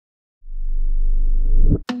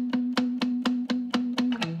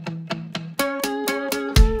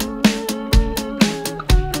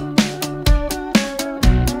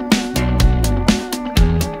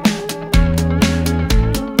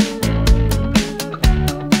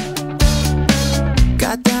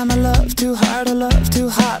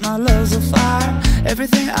hot, my love's a fire.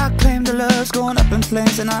 Everything I claim to love's going up in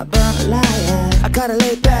flames and I burn alive. I gotta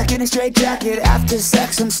lay back in a straight jacket. After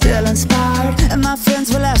sex I'm still inspired, and my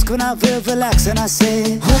friends will ask when I will relax, and I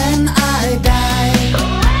say, when I die,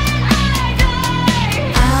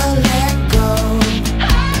 I'll let go.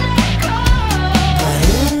 But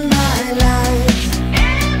in my life,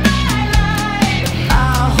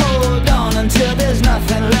 I'll hold on until there's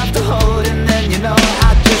nothing left to hold, and then you know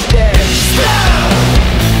I just explode.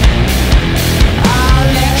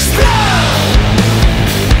 I'll explode.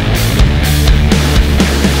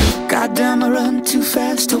 Goddamn, I run too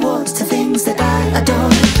fast towards the things that I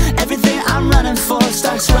adore. Everything I'm running for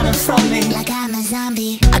starts running from me like I'm a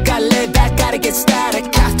zombie. I gotta lay back, gotta get static.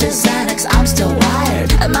 After Xanax, I'm still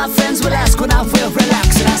wired, and my friends will ask when I will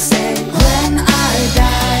relax, and I say, when I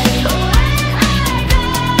die,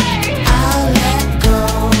 I'll let go.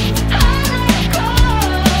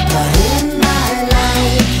 But in my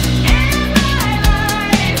life,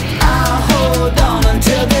 I'll hold on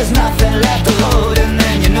until there's nothing left to hold, and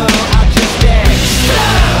then you know I'll just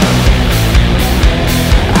explode.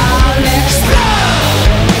 I'll explode.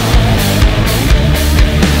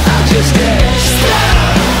 I'll just explode.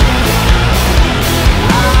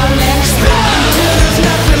 I'll explode till there's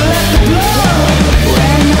nothing left to blow.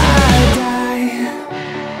 When I die,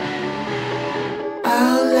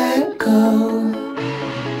 I'll let go.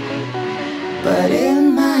 But in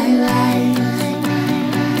my life,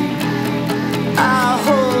 I'll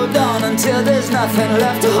hold on until there's nothing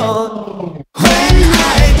left to hold.